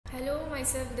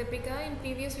myself Dipika. In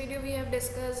previous video we have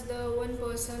discussed the one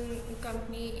person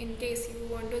company in case you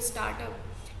want to start up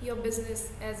your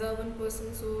business as a one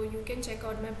person, so you can check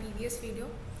out my previous video.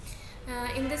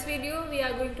 In this video we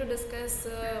are going to discuss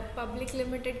public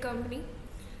limited company.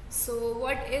 So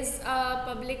what is a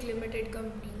public limited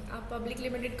company? A public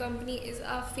limited company is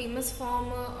a famous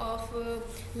form of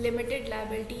limited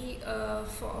liability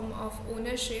form of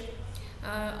ownership.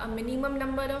 A minimum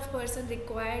number of persons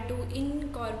required to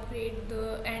incorporate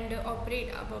and operate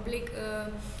a public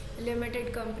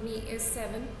limited company is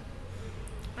 7.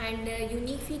 And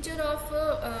unique feature of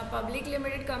public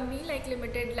limited company like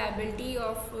limited liability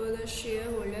of the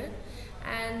shareholder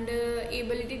and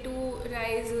ability to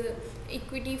raise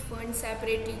equity fund,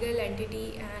 separate legal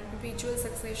entity and perpetual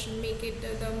succession make it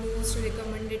the most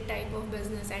recommended type of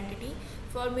business entity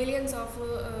for millions of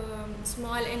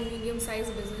small and medium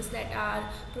sized business that are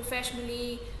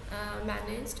professionally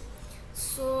managed.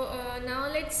 So now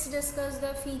let's discuss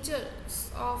the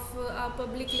features of a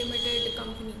public limited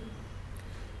company.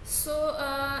 So,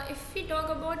 if we talk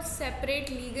about separate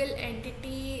legal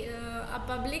entity, a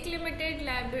public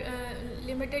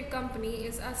limited company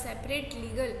is a separate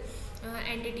legal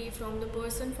entity from the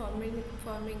person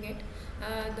forming it.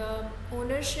 The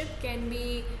ownership can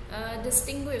be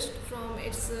distinguished from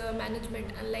its management,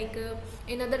 unlike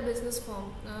in other business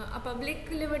form. A public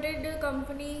limited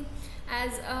company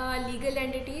as a legal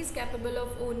entity is capable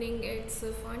of owning its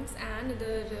funds and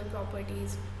other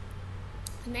properties.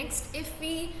 Next, if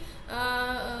we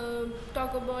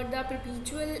talk about the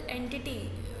perpetual entity,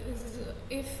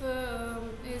 if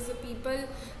people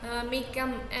may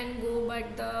come and go,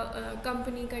 but the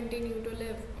company continue to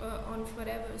live on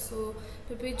forever. So,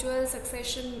 perpetual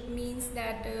succession means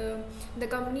that the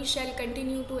company shall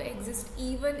continue to exist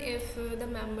even if the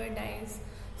member dies.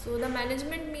 So the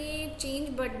management may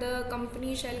change, but the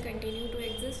company shall continue to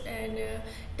exist and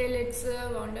till it's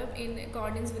wound up in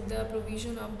accordance with the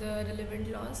provision of the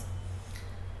relevant laws.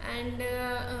 And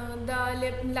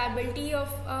the liability of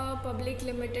a public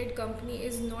limited company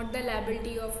is not the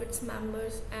liability of its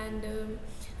members, and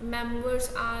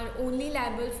members are only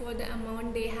liable for the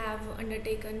amount they have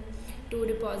undertaken to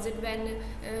deposit when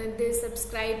they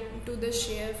subscribe to the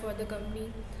share for the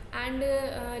company. And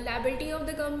liability of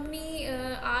the company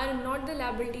are not the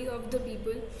liability of the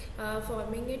people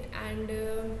forming it.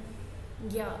 And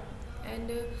yeah, and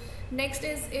next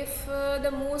is if the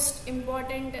most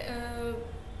important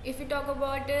if we talk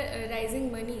about raising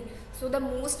money. So the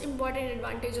most important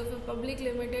advantage of a public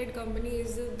limited company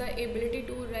is the ability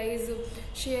to raise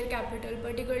share capital,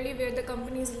 particularly where the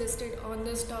company is listed on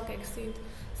the stock exchange.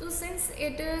 So since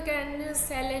it can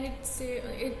sell and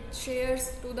it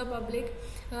shares to the public,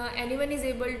 anyone is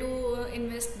able to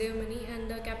invest their money, and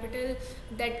the capital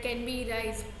that can be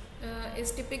raised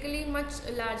is typically much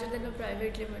larger than a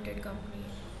private limited company.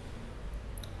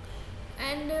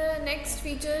 And next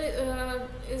feature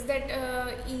is that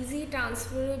easy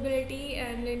transferability,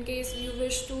 and in case you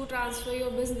wish to transfer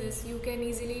your business, you can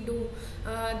easily do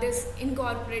this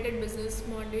incorporated business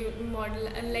model,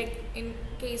 unlike in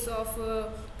case of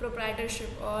proprietorship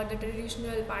or the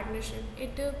traditional partnership.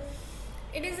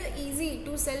 It is easy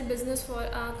to sell business for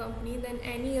a company than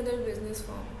any other business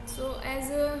form. So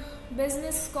as a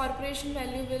business, corporation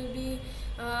value will be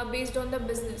based on the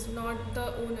business, not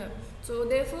the owner. So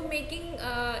therefore making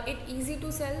it easy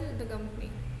to sell the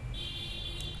company.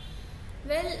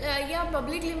 Well, yeah,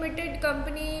 public limited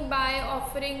company by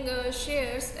offering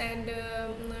shares and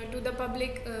to the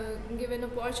public, give an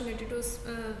opportunity to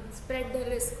spread the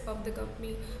risk of the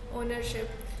company ownership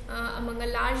among a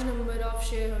large number of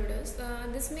shareholders.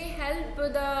 This may help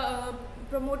the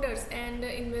promoters and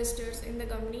investors in the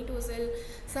company to sell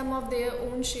some of their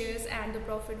own shares at the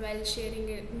profit while sharing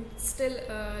it, still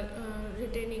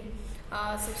retaining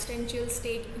a substantial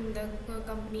stake in the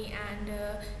company and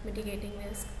mitigating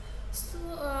risk. So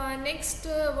next,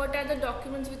 what are the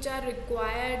documents which are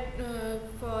required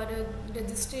for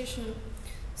registration?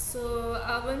 So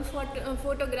one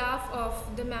photograph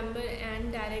of the member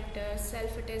and director,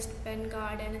 self-attest PAN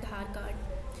card and Aadhaar card,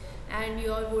 and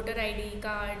your voter ID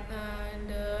card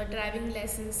and driving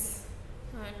license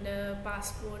and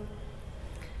passport,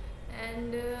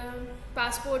 and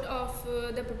passport of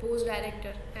the proposed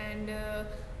director, and the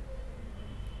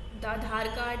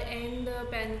Aadhaar card and the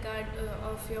PAN card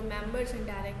of your members and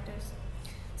directors.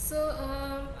 So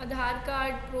Aadhaar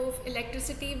card proof,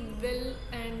 electricity bill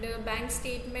and bank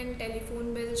statement,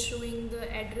 telephone bill showing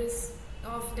the address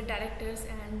of the directors,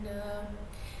 and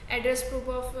address proof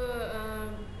of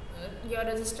your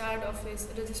registered office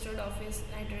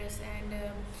address, and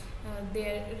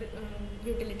their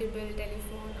utility bill,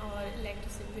 telephone or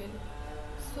electricity bill.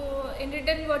 So in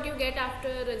return, what you get after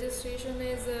registration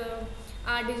is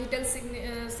our digital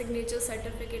signature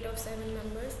certificate of 7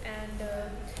 members, and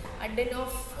a DIN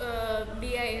of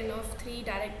DIN of 3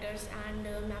 directors, and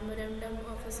memorandum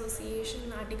of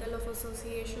association, article of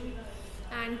association,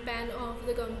 and PAN of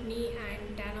the company,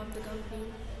 and TAN of the company.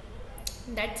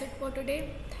 That's it for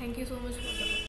today. Thank you so much for the